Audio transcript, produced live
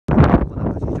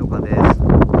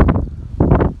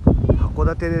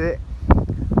函館で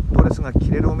ドレスが着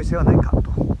れるお店はないか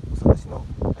とお探しの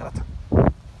あなた、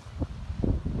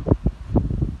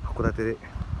函館で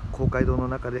公会堂の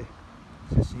中で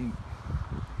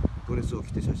ドレスを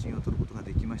着て写真を撮ることが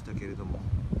できましたけれども、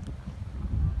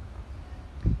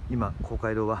今公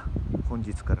会堂は本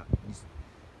日から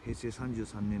平成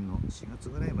33年の4月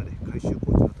ぐらいまで改修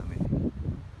工事のため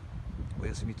お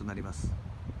休みとなります。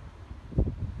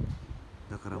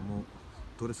だからもう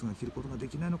ドレスが着ることがで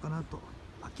きないのかなと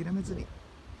諦めずに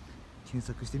検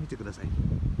索してみてください。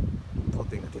当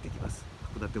店が出てきます。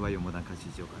函館和洋モダン貸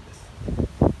衣装館です。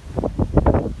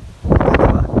ここで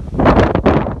は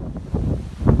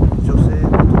女性大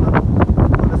人の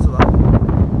ドレスは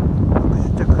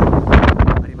60着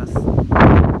あります。ウ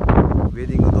ェ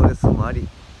ディングドレスもあり、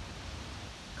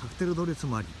カクテルドレス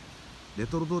もあり、レ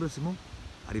トロドレスも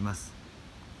あります。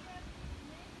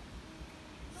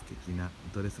素敵な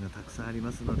ドレスがたくさんあり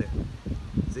ますので、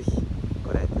ぜひ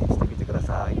ご来店してみてくだ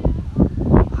さい。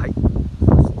はい、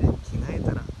そして着替え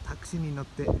たらタクシーに乗っ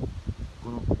てこ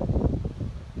の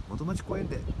元町公園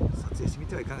で撮影してみ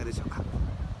てはいかがでしょうか。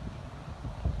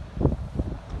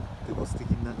とても素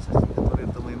敵な写真が撮れる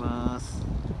と思います。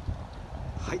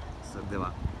はい、それでは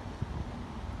よ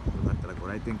かったらご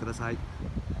来店ください。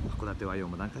函館和洋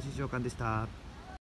モダン貸衣装館でした。